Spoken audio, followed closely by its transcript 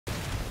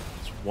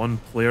one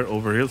player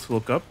over here. Let's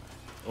look up.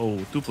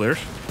 Oh, two players.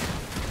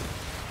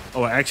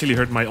 Oh, I actually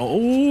heard my...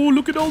 Oh,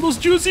 look at all those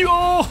juicy...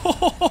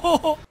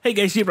 Oh! Hey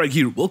guys, JBRider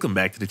here. Welcome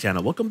back to the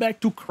channel. Welcome back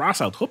to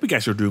Crossout. Hope you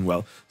guys are doing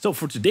well. So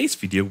for today's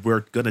video,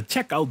 we're gonna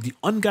check out the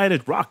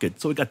unguided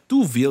rocket. So we got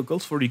two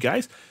vehicles for you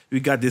guys.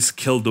 We got this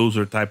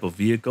KillDozer type of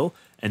vehicle,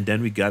 and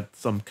then we got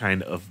some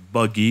kind of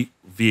buggy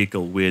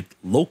vehicle with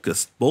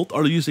Locust. Both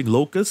are using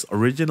Locust.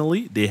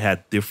 Originally, they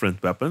had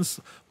different weapons.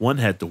 One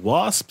had the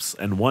Wasps,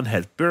 and one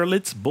had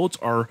Paralits.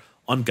 Both are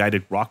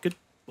unguided rocket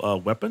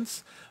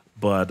weapons.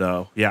 But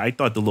yeah, I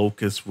thought the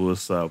Locust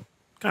was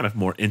kind of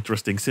more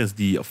interesting since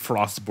the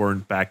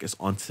Frostborn pack is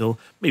on sale.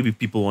 Maybe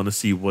people want to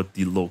see what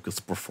the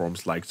Locust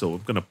performs like. So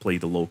I'm going to play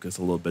the Locust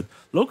a little bit.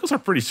 Locusts are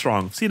pretty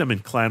strong. I've seen them in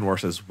Clan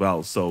Wars as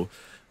well. So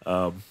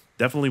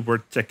definitely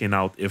worth checking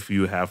out if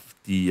you have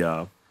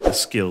the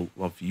skill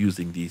of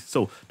using these.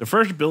 So the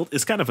first build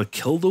is kind of a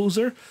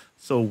KillDozer.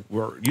 So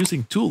we're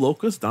using two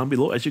Locusts down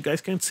below, as you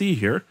guys can see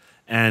here.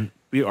 And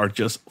we are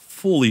just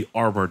fully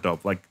armored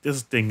up. Like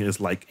this thing is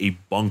like a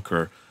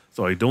bunker.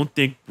 So I don't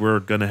think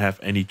we're going to have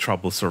any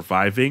trouble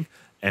surviving.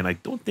 And I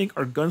don't think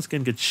our guns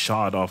can get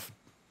shot off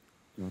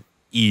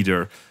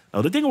either.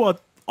 Now, the thing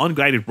about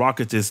unguided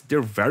rockets is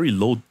they're very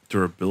low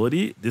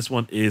durability. This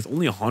one is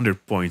only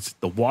 100 points.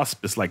 The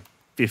Wasp is like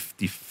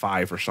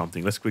 55 or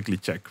something. Let's quickly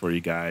check for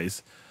you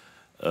guys.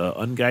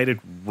 Unguided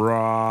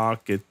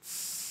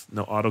rockets.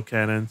 No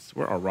autocannons.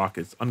 Where are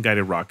rockets?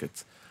 Unguided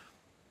rockets.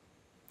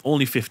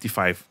 Only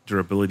 55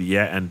 durability,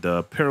 yeah, and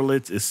the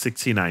Paralits is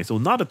 69, so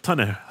not a ton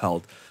of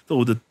health.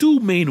 So the two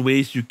main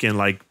ways you can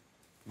like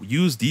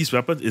use these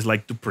weapons is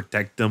like to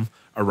protect them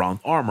around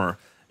armor.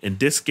 In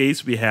this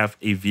case, we have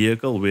a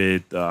vehicle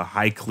with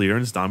high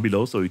clearance down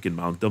below, so you can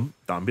mount them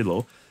down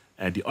below.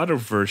 And the other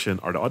version,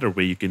 or the other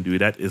way you can do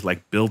that, is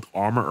like build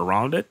armor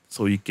around it,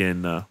 so you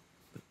can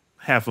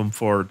have them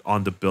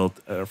on the build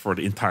for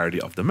the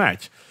entirety of the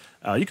match.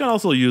 You can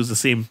also use the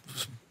same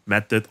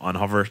method on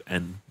hover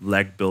and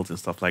leg builds and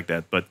stuff like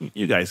that, but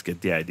you guys get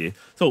the idea.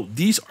 So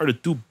these are the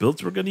two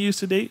builds we're going to use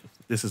today.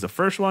 This is the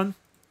first one.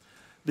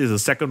 This is the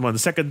second one. The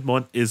second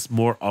one is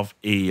more of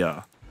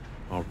a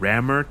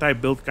rammer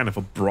type build, kind of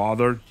a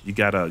broader. You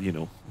gotta, you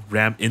know,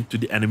 ram into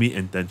the enemy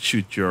and then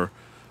shoot your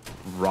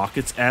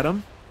rockets at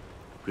them.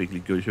 Quickly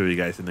go show you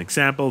guys an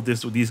example.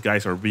 These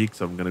guys are weak,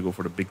 so I'm gonna go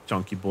for the big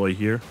chunky boy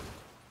here.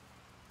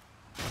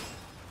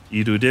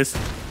 You do this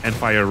and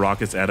fire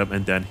rockets at him,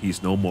 and then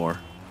he's no more.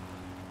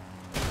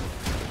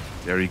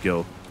 There you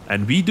go.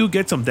 And we do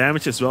get some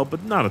damage as well,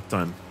 but not a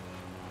ton.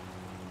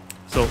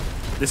 So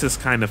this is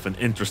kind of an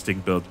interesting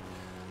build.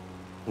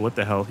 What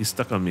the hell? He's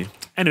stuck on me.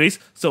 Anyways,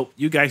 so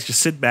you guys just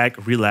sit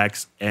back,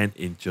 relax, and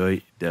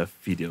enjoy the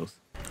videos.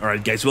 All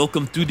right, guys,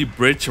 welcome to the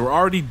bridge. We're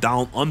already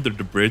down under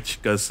the bridge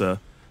because the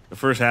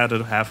first half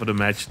of the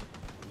match,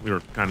 we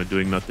were kind of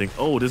doing nothing.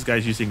 Oh, this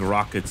guy's using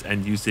rockets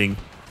and using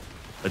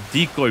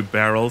decoy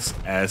barrels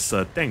as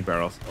tank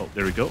barrels. Oh,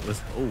 there we go.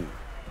 Oh.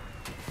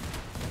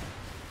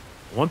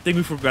 One thing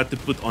we forgot to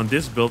put on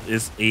this build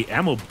is a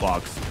ammo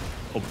box.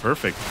 Oh,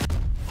 perfect.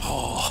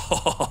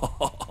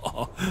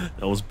 Oh,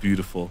 that was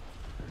beautiful.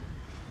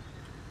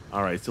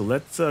 All right, so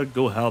let's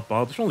go help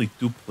out. There's only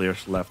two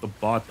players left, a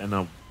bot and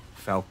a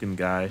Falcon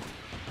guy.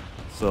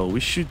 So we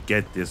should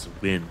get this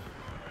win.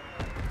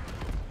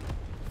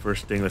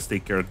 First thing, let's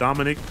take care of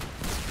Dominic.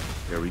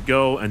 There we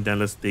go. And then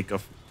let's take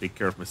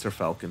care of Mr.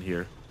 Falcon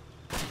here.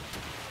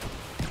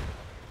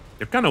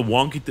 They're kind of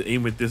wonky to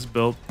aim with this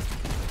build.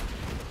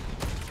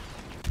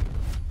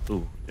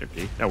 Ooh,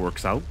 okay, that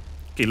works out.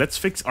 Okay, let's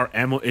fix our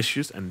ammo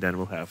issues and then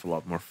we'll have a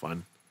lot more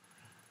fun.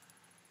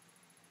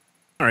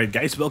 Alright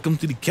guys, welcome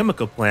to the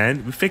chemical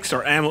plant. We fixed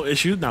our ammo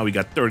issue. Now we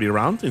got 30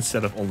 rounds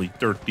instead of only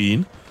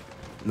 13.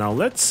 Now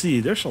let's see,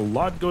 there's a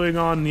lot going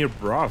on near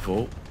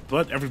Bravo,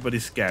 but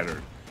everybody's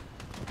scattered.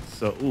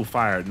 So, ooh,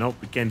 fire. Nope,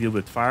 we can't deal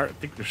with fire. I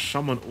think there's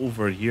someone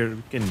over here.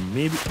 We can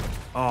maybe...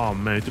 Oh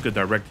man, we took a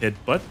direct hit,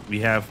 but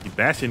we have the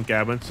Bastion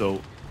cabin,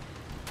 so...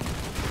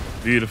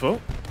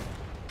 Beautiful.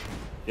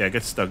 Yeah,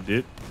 get stuck,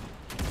 dude.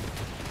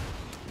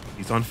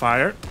 He's on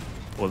fire.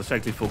 Well, let's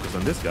actually focus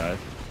on this guy.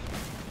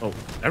 Oh,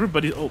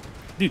 everybody. Oh,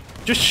 dude,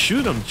 just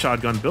shoot him.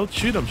 Shotgun build.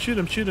 Shoot him, shoot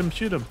him, shoot him,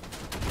 shoot him.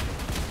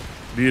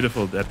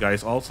 Beautiful. That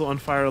guy's also on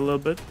fire a little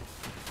bit.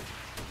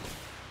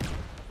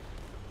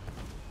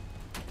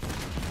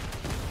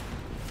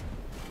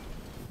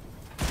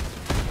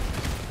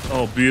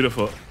 Oh,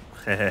 beautiful.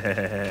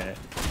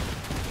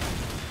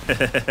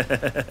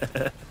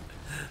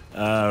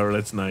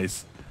 That's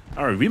nice.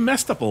 All right, we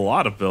messed up a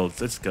lot of builds.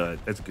 That's good.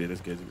 That's good.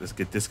 That's good. Let's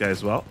get this guy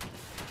as well.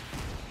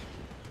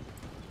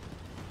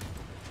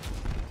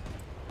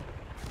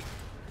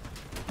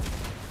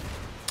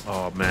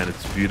 Oh man,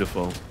 it's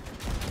beautiful.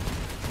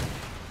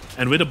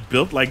 And with a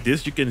build like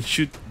this, you can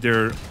shoot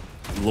their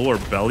lower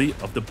belly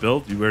of the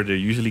build, where they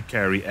usually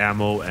carry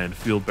ammo and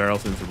fuel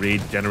barrels into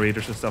raid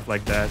generators and stuff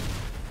like that.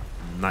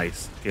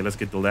 Nice. Okay, let's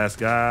get the last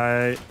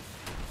guy.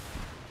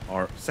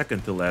 Or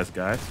second to last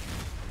guy.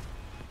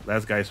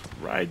 Last guy's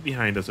right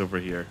behind us over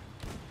here.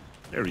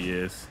 There he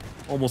is.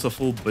 Almost a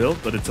full build,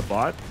 but it's a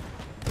bot.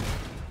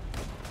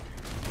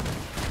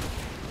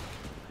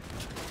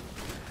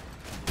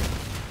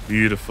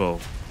 Beautiful.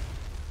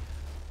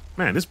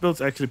 Man, this build's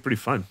actually pretty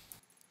fun.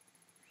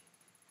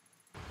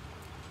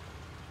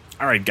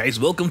 Alright guys,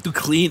 welcome to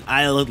Clean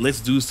Island.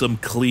 Let's do some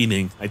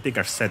cleaning. I think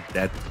I've said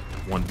that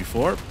one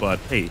before, but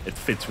hey, it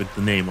fits with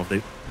the name of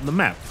the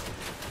map.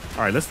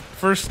 Alright, let's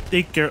first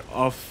take care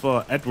of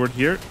Edward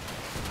here.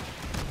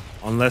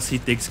 Unless he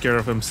takes care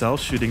of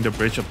himself, shooting the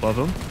bridge above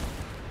him.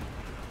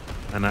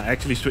 And I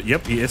actually,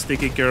 yep, he is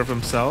taking care of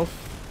himself,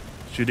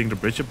 shooting the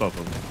bridge above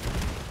him.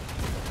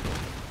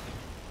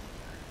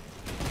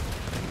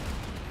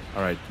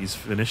 Alright, he's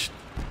finished.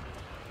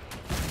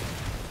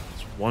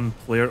 There's one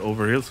player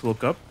over here. Let's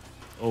look up.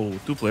 Oh,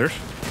 two players.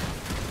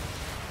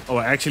 Oh,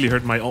 I actually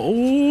heard my... Oh,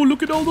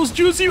 look at all those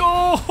juicy...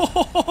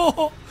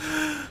 Oh,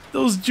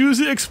 those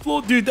juicy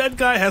explode. Dude, that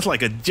guy has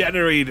like a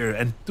generator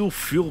and 2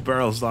 fuel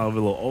barrels down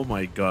below. Oh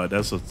my god,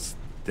 that's what's...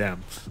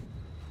 Damn.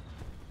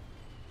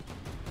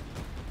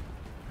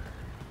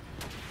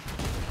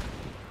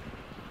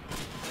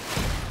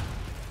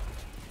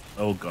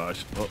 Oh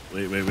gosh. Oh,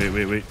 wait.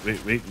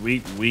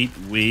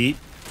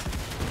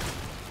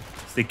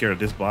 Let's take care of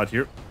this bot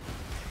here.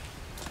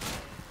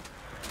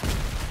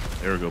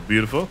 There we go.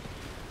 Beautiful.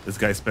 This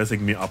guy's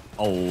messing me up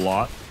a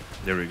lot.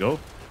 There we go.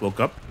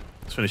 Woke up.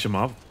 Let's finish him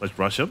off. Let's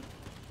rush him.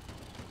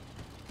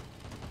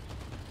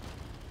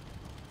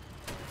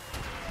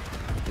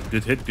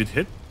 Good hit. Good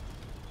hit.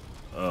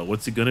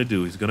 What's he gonna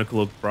do? He's gonna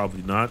cloak.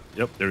 Probably not.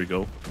 Yep. There we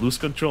go. Lose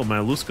control,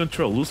 man. Lose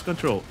control. Lose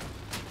control.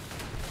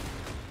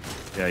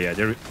 Yeah,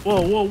 there we...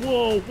 Whoa.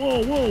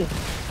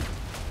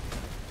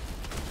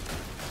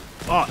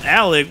 Oh,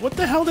 Alec. What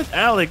the hell did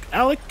Alec?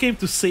 Alec came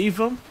to save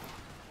him?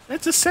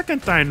 That's the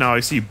second time now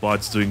I see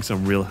bots doing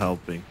some real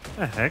helping. What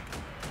the heck?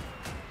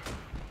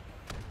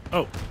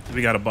 Oh,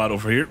 we got a bot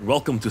over here.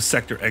 Welcome to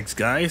Sector X,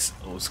 guys.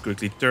 Let's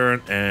quickly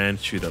turn and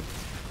shoot him.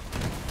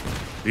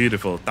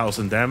 Beautiful.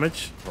 1,000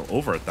 damage. Or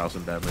over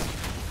 1,000 damage.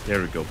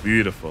 There we go.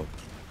 Beautiful.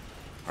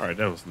 Alright,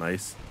 that was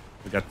nice.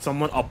 We got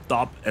someone up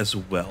top as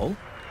well.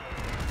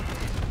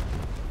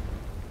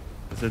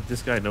 Is it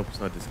this guy? Nope, it's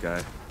not this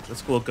guy.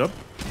 Let's look up.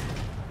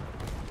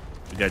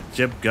 We got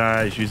Jib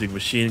guys using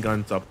machine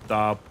guns up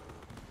top.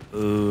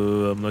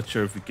 I'm not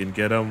sure if we can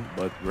get him,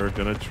 but we're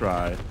gonna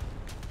try.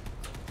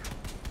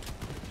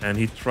 And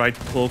he tried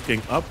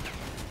cloaking up.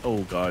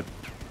 Oh god.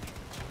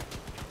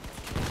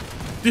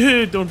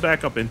 Dude, don't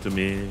back up into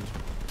me.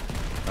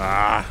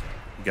 Ah,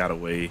 he got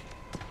away.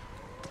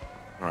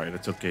 Alright,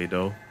 that's okay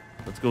though.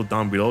 Let's go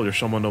down below. There's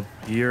someone up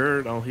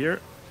here, down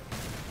here.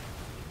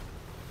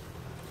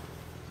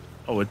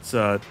 Oh, it's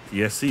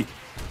TSC.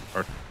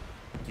 Or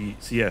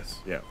TCS.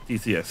 Yeah,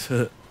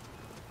 TCS.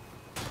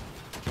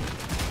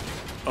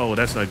 Oh,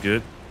 that's not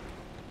good.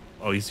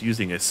 Oh, he's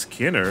using a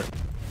Skinner.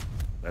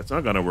 That's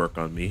not gonna work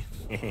on me.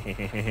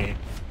 Okay,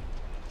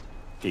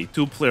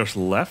 2 players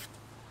left.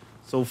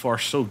 So far,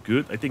 so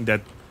good. I think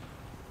that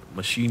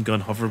machine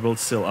gun hover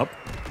build's still up.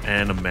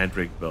 And a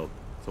Mandrake build.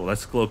 So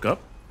let's cloak up.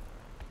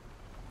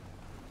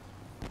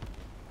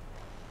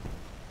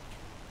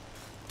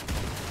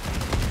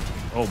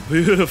 Oh,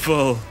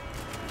 beautiful.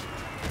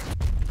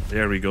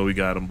 There we go. We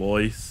got him,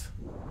 boys.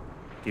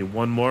 Okay,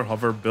 one more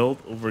hover build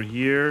over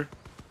here.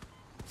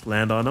 Let's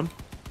land on him.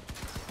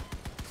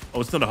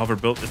 Oh, it's not a hover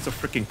build. It's a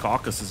freaking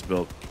Caucasus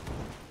build.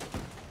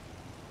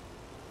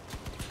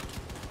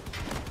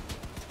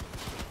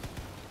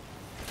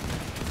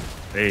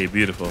 Hey,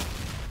 beautiful.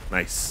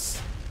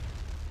 Nice.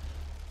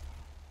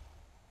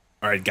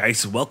 Alright,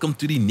 guys. Welcome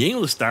to the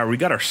Nameless Tower. We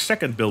got our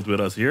second build with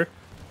us here.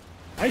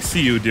 I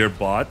see you, dear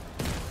bot.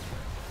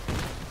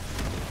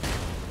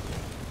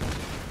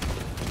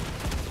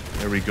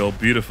 There we go.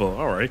 Beautiful.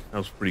 Alright, that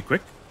was pretty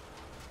quick.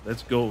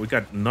 Let's go. We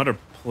got another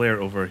player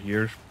over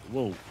here.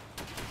 Whoa.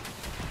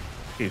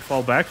 Okay,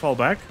 fall back, fall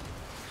back.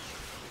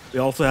 We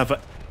also have an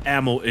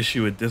ammo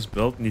issue with this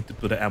build. Need to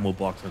put an ammo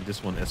box on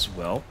this one as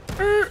well.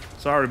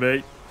 Sorry,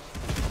 mate.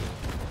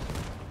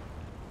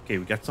 Okay,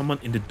 we got someone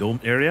in the dome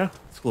area.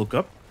 Let's look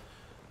up.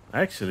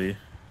 Actually,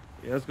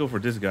 yeah, let's go for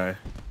this guy.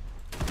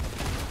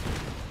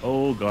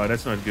 Oh god,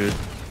 that's not good.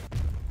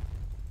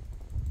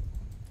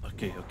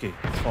 Okay,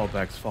 let's fall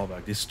back, let's fall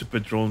back. These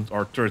stupid drones,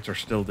 our turrets are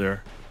still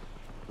there.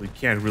 We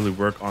can't really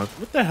work on...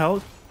 What the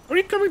hell? Are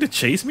you coming to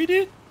chase me,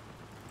 dude?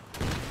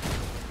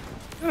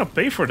 You're gonna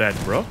pay for that,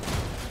 bro.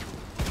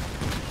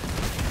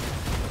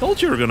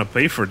 Told you were gonna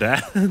pay for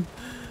that.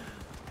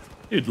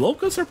 Dude,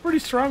 locusts are pretty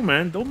strong,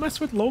 man. Don't mess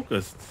with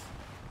locusts.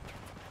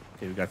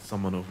 Okay, we got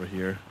someone over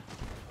here.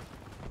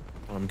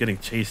 Oh, I'm getting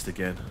chased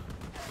again.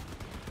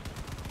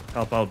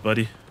 Help out,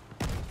 buddy.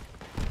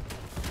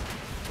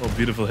 Oh,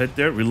 beautiful hit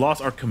there. We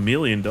lost our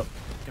chameleon, though.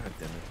 God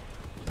damn it.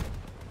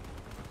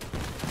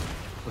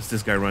 What's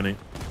this guy running?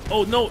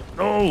 Oh, no,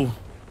 no.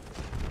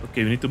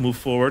 Okay, we need to move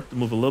forward to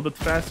move a little bit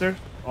faster.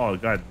 Oh,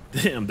 god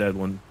damn, that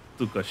one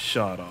took a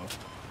shot off.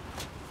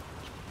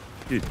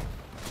 Dude.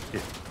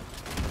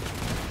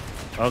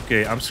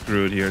 Okay, I'm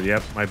screwed here.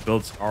 Yep, my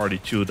build's already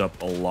chewed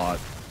up a lot.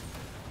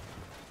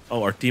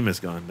 Oh, our team is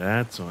gone.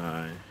 That's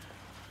why.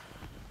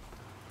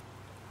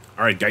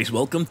 Alright, guys,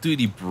 welcome to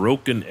the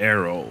Broken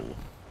Arrow.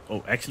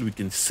 Oh, actually, we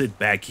can sit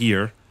back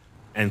here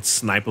and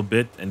snipe a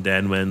bit. And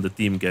then when the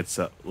team gets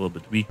a little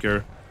bit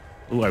weaker,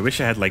 oh, I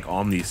wish I had like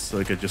omnis so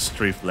I could just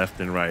strafe left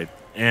and right.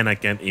 And I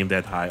can't aim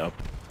that high up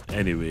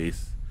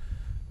anyways.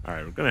 All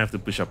right, we're gonna have to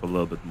push up a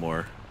little bit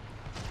more.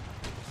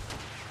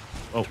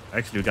 Oh,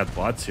 actually we got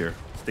bots here.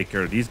 Let's take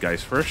care of these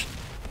guys first.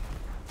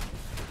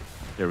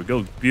 There we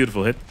go,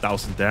 beautiful hit,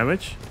 1000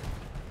 damage.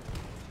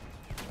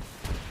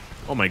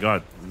 Oh my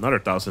god, another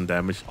 1000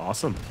 damage,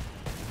 awesome.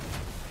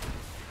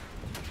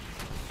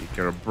 Take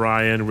care of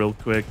Brian real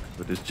quick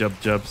with his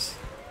jubs.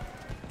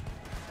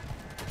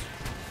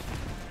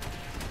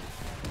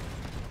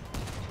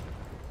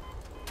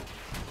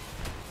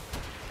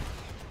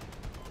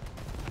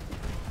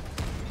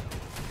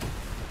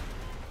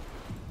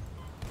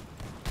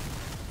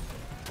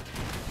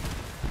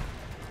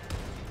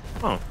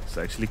 Oh, it's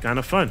actually kind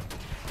of fun.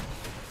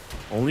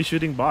 Only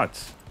shooting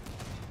bots.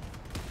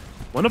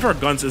 One of our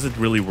guns isn't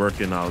really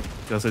working out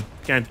because it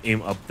can't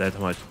aim up that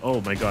much.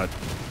 Oh my god.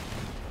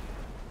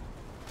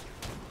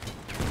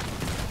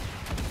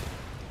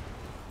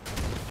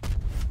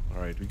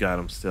 Alright, we got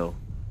him still.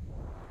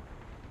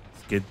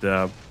 Let's get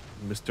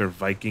Mr.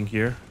 Viking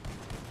here.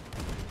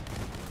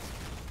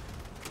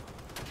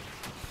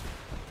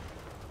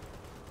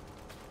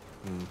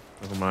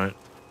 Never mind.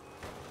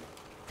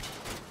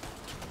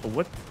 Oh,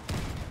 what?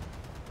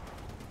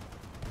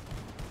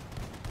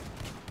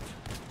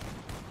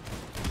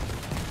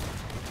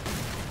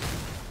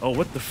 Oh,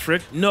 what the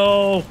frick?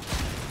 No!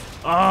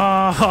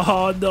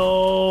 Oh,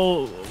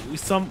 no!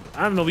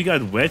 I don't know, we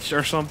got wedged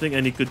or something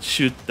and he could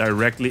shoot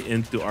directly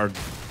into our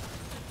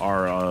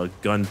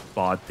gun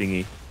bot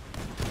thingy.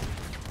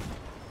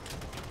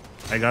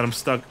 I got him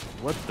stuck.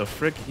 What the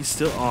frick? He's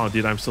still... Oh,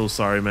 dude, I'm so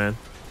sorry, man.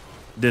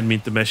 Didn't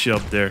mean to mess you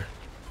up there.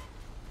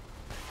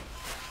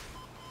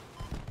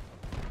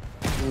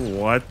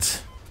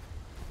 What?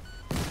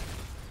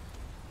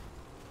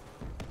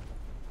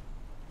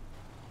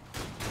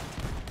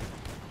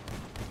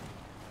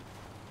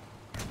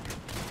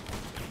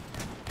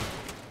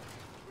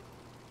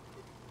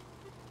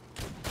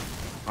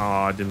 Oh,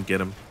 I didn't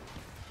get him.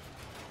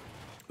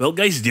 Well,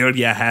 guys, there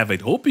you have it.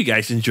 Hope you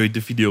guys enjoyed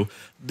the video.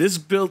 This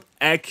build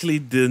actually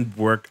didn't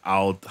work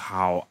out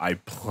how I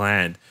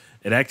planned.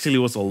 It actually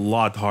was a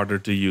lot harder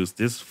to use.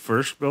 This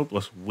first build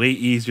was way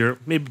easier,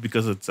 maybe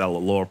because it's a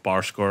lower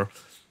power score.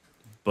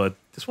 But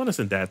this one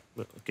isn't that...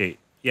 Okay,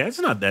 yeah,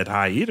 it's not that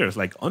high either. It's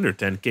like under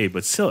 10k,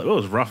 but still, it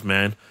was rough,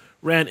 man.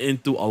 Ran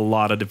into a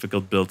lot of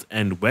difficult builds,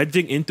 and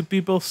wedging into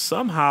people,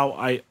 somehow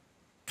I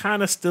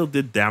kind of still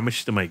did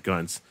damage to my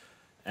guns.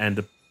 And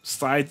the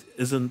sides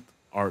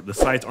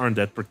aren't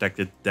that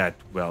protected that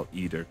well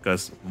either,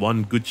 because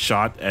one good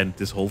shot and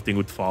this whole thing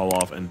would fall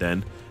off and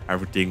then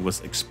everything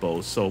was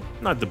exposed. So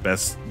not the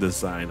best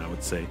design, I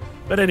would say.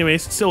 But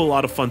anyways, still a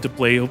lot of fun to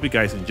play. Hope you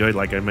guys enjoyed,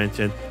 like I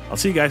mentioned. I'll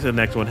see you guys in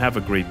the next one. Have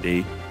a great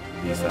day.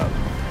 Peace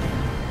out.